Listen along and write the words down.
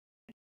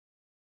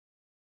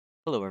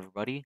Hello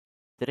everybody.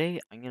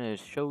 Today I'm going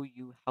to show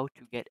you how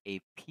to get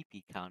a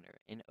PP counter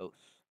in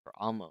OS for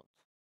all modes.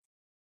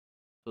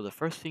 So the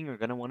first thing you're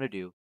going to want to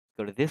do is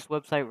go to this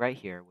website right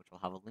here, which I'll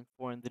have a link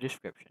for in the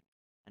description,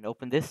 and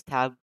open this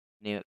tab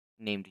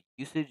named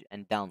Usage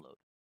and Download.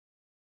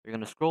 You're going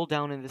to scroll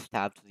down in this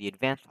tab to the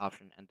Advanced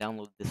option and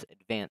download this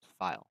advanced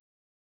file.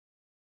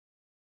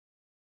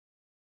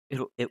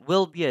 It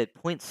will be a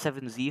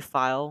 .7z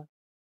file,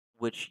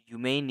 which you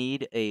may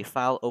need a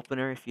file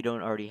opener if you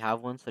don't already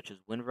have one, such as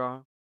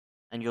WinRAR,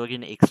 and you're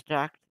going to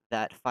extract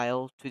that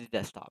file to the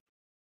desktop.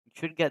 You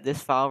should get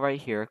this file right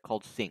here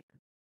called sync.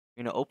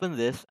 You're going to open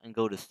this and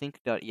go to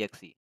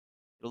sync.exe.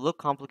 It'll look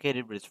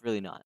complicated, but it's really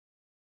not.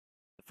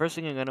 The first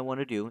thing you're going to want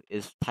to do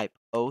is type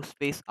O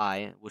space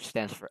I, which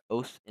stands for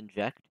OS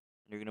inject,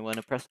 and you're going to want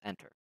to press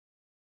enter.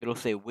 It'll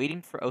say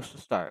waiting for OS to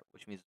start,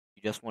 which means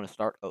you just want to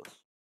start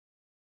OS.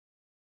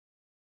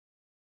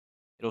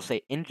 It'll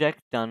say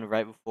inject done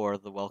right before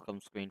the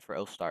welcome screen for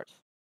OS starts.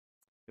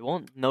 You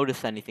won't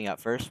notice anything at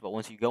first, but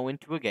once you go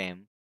into a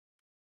game,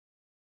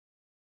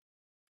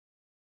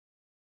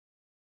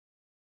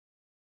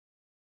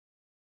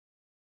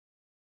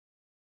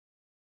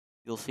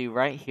 you'll see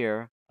right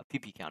here a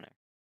PP counter.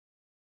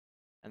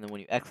 And then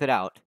when you exit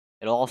out,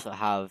 it'll also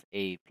have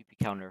a PP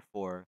counter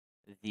for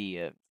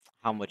the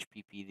how much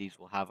PP these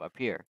will have up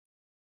here.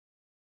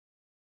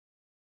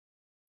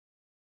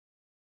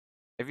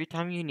 Every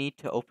time you need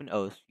to open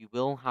OS, you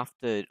will have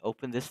to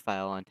open this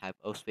file and type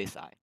O space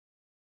I.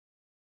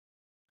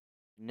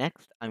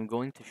 Next, I'm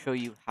going to show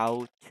you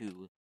how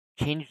to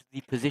change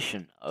the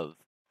position of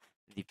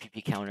the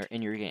PP counter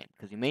in your game,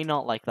 because you may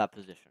not like that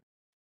position.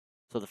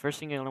 So the first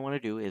thing you're going to want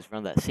to do is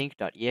run that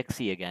sync.exe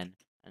again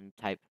and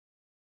type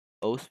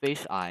O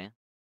space I.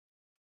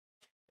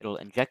 It'll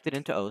inject it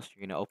into OS.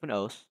 You're going to open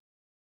OS,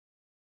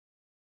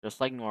 just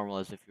like normal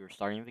as if you were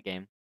starting the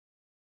game.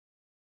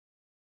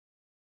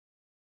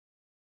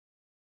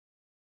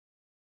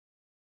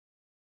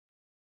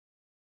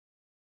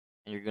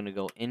 And you're going to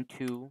go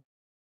into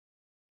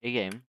a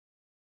game,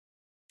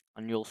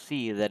 and you'll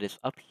see that it's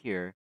up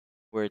here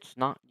where it's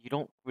not, you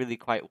don't really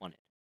quite want it.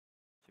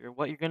 So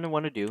what you're going to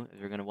want to do is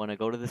you're going to want to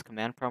go to this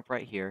command prompt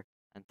right here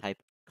and type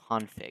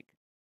config.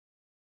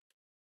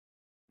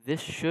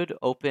 This should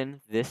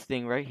open this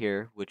thing right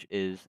here, which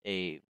is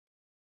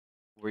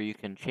where you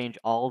can change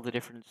all the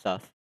different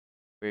stuff.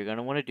 What you're going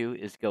to want to do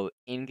is go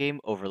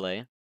in-game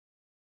overlay,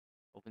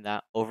 open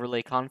that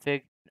overlay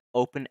config, and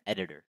open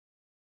editor.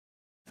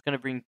 It's going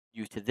to bring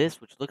you to this,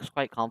 which looks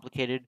quite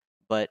complicated,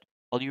 but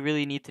all you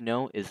really need to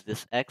know is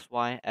this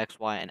XY,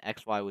 XY, and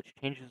XY, which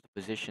changes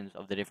the positions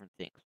of the different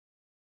things.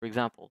 For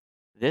example,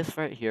 this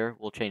right here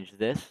will change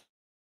this.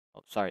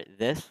 Oh, sorry,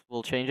 this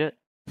will change it.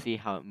 See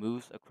how it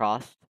moves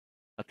across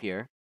up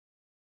here.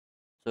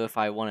 So if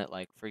I want it,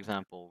 like, for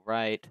example,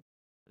 right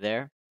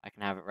there, I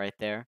can have it right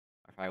there.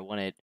 Or if I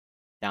want it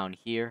down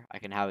here, I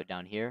can have it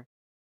down here.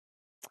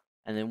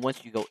 And then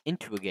once you go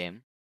into a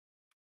game,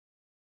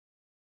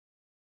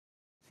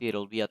 see,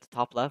 it'll be at the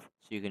top left,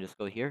 so you can just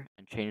go here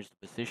and change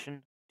the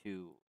position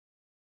to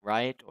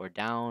right or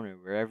down or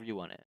wherever you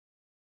want it.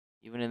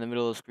 Even in the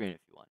middle of the screen if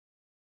you want.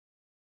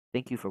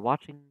 Thank you for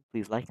watching.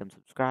 Please like and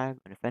subscribe.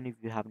 And if any of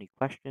you have any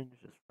questions,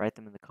 just write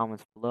them in the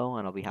comments below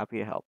and I'll be happy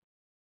to help.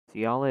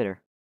 See y'all later.